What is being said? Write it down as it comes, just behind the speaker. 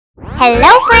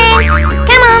Hello friends!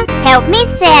 Come on, help me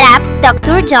set up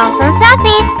Dr. Johnson's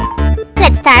office.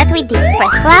 Let's start with these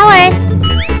fresh flowers.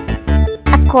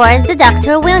 Of course, the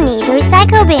doctor will need a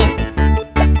recycle bin.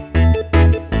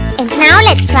 And now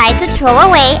let's try to throw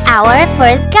away our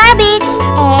first garbage.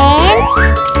 And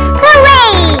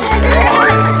hooray!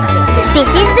 This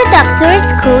is the doctor's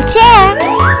school chair.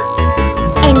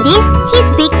 And this his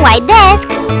big white desk.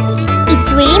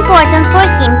 It's really important for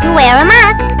him to wear a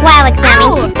mask while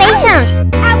examining his patients.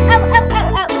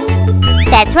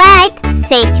 That's right,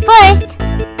 safety first.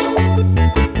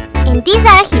 And these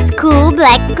are his cool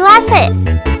black glasses.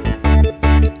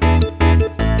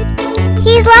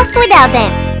 He's lost without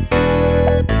them.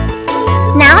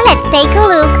 Now let's take a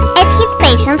look at his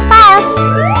patients' files.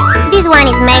 This one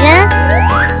is Megan's,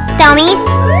 Tommy's,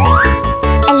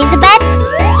 Elizabeth,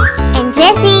 and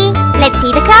Jessie. Let's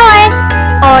see the colors.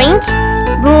 Orange,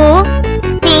 blue,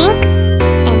 pink,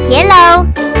 and yellow.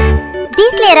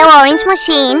 This little orange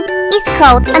machine is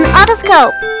called an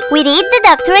otoscope. With it, the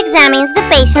doctor examines the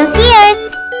patient's ears.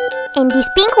 And this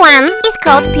pink one is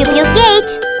called pupil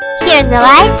gauge. Here's the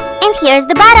light and here's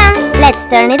the button. Let's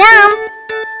turn it on.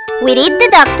 With it, the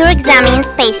doctor examines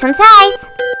patient's eyes.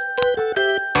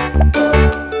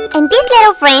 And this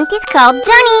little friend is called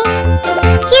Johnny.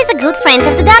 He's a good friend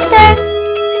of the doctor.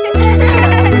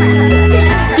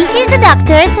 This is the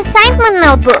doctor's assignment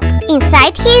notebook.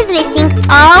 Inside he is listing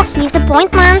all his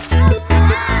appointments.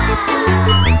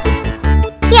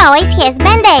 He always has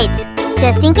band-aids,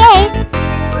 just in case.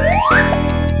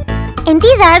 And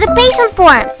these are the patient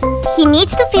forms. He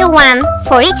needs to fill one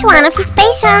for each one of his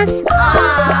patients.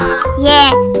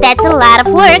 Yeah, that's a lot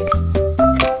of work.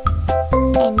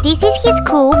 And this is his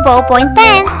cool ballpoint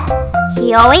pen.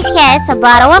 He always has a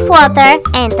bottle of water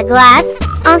and a glass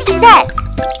on his desk,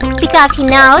 because he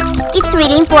knows it's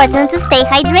really important to stay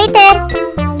hydrated.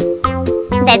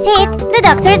 That's it, the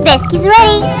doctor's desk is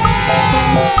ready.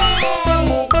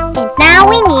 And now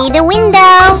we need a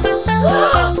window.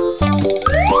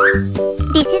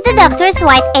 This is the doctor's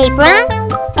white apron,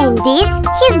 and this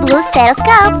his blue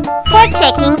stethoscope for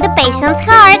checking the patient's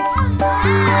hearts.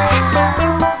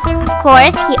 Of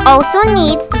course, he also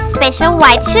needs the special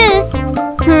white shoes.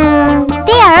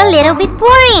 They are a little bit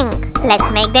boring.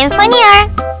 Let's make them funnier.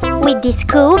 With this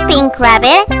cool pink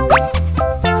rabbit,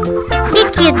 this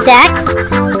cute duck,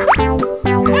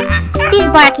 this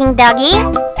barking doggy,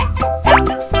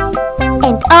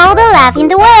 and all the love in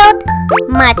the world.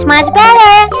 Much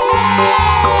better.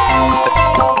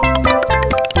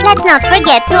 Let's not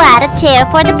forget to add a chair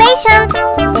for the patient.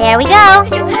 There we go.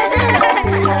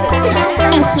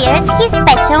 And here's his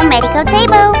special medical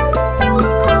table.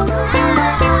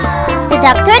 The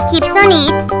doctor keeps on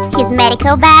it his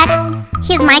medical bag,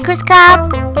 his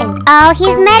microscope, and all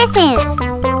his medicines.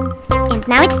 And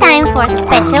now it's time for his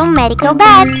special medical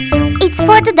bed. It's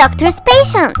for the doctor's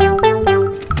patients.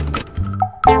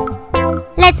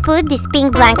 Let's put this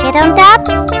pink blanket on top.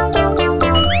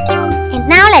 And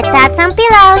now let's add some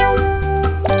pillows.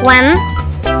 1,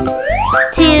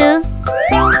 2,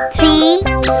 3,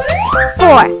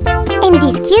 4. And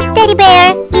this cute teddy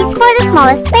bear is for the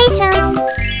smallest patients.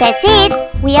 That's it,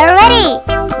 we are ready.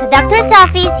 The doctor's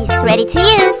office is ready to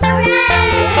use.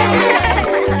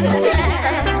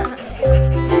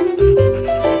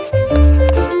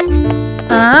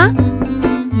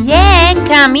 Yeah,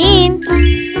 come in.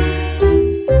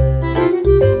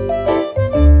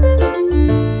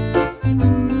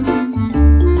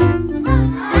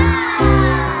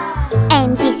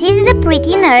 And this is the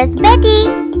pretty nurse Betty.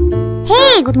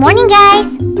 Hey, good morning guys.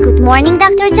 Good morning,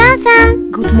 Dr.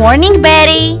 Johnson. Good morning,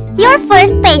 Betty. Your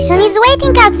first patient is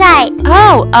waiting outside.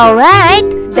 Oh, alright.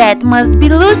 That must be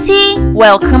Lucy.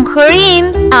 Welcome her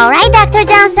in. Alright, Dr.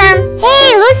 Johnson.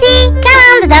 Hey, Lucy, come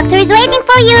on, the doctor is waiting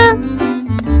for you.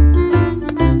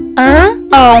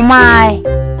 Oh my.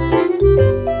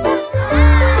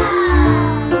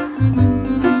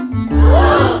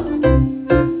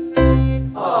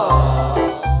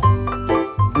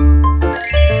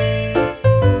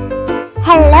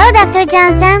 Hello, Dr.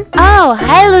 Johnson. Oh,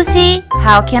 hi Lucy.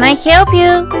 How can I help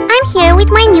you? I'm here with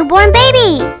my newborn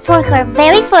baby for her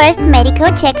very first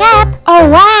medical checkup. Oh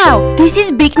wow, this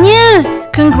is big news.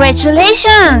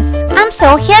 Congratulations. I'm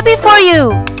so happy for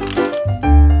you.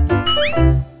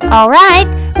 Alright,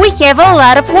 we have a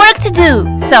lot of work to do,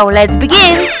 so let's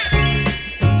begin.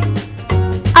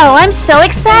 Oh, I'm so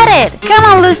excited. Come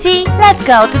on, Lucy, let's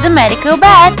go to the medical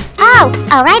bed. Oh,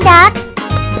 alright, Doc.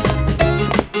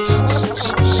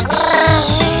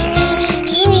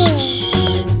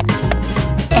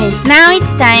 And now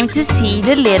it's time to see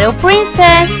the little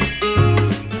princess.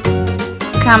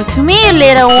 Come to me,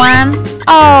 little one.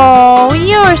 Oh,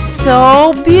 you're so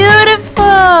so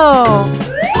beautiful.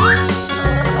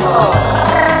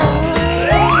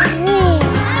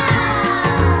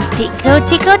 Tickle,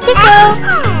 tickle, tickle.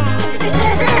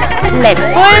 Let's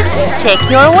first check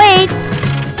your weight.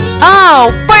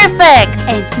 Oh, perfect!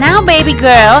 And now, baby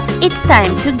girl, it's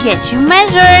time to get you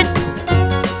measured.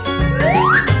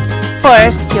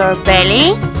 First, your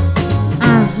belly.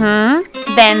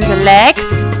 Then the legs.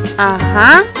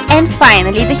 And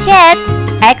finally the head.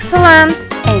 Excellent!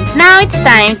 And now it's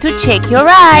time to check your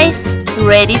eyes.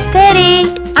 Ready,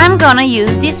 steady. I'm gonna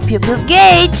use this pupil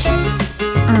gauge.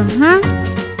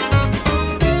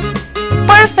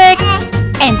 Perfect!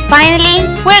 And finally,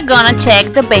 we're gonna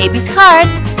check the baby's heart.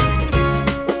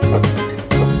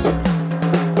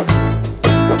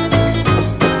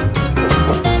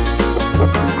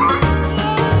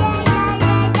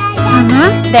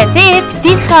 That's it.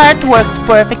 This heart works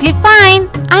perfectly fine.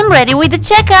 I'm ready with the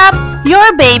checkup.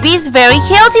 Your baby is very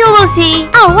healthy, Lucy.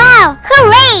 Oh wow!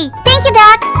 Hooray!